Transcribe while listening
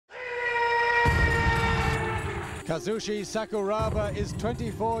Kazushi Sakuraba is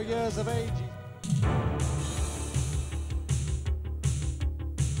 24 years of age. I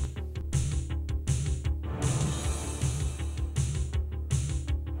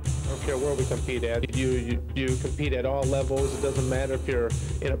don't care where we compete at. You compete at all levels. It doesn't matter if you're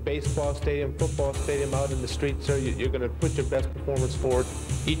in a baseball stadium, football stadium, out in the streets, sir. You're going to put your best performance forward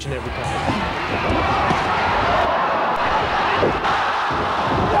each and every time.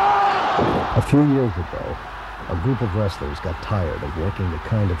 A few years ago, a group of wrestlers got tired of working the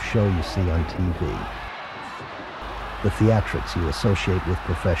kind of show you see on TV. The theatrics you associate with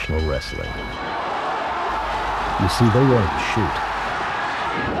professional wrestling. You see, they wanted to shoot.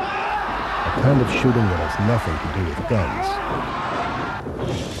 A kind of shooting that has nothing to do with guns,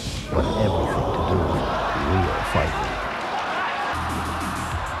 but everything to do with real fighting.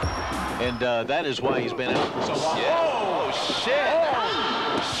 And that is why he's been out for so long. Yeah. Oh, shit!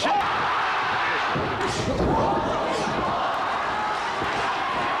 Shit!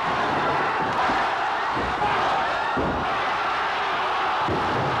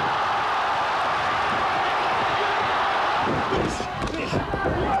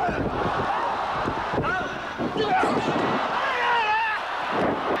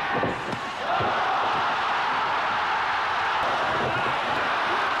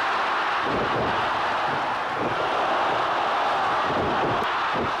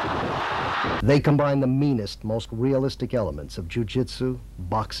 They combine the meanest, most realistic elements of jiu-jitsu,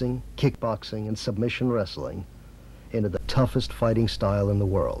 boxing, kickboxing, and submission wrestling into the toughest fighting style in the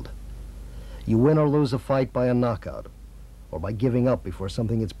world. You win or lose a fight by a knockout, or by giving up before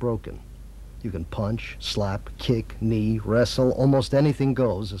something gets broken. You can punch, slap, kick, knee, wrestle, almost anything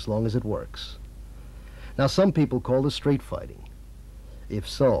goes as long as it works. Now, some people call this street fighting. If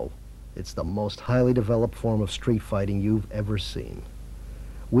so, it's the most highly developed form of street fighting you've ever seen.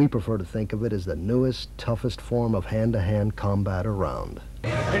 We prefer to think of it as the newest, toughest form of hand-to-hand combat around.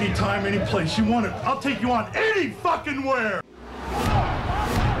 Anytime, any place you want it, I'll take you on any fucking where!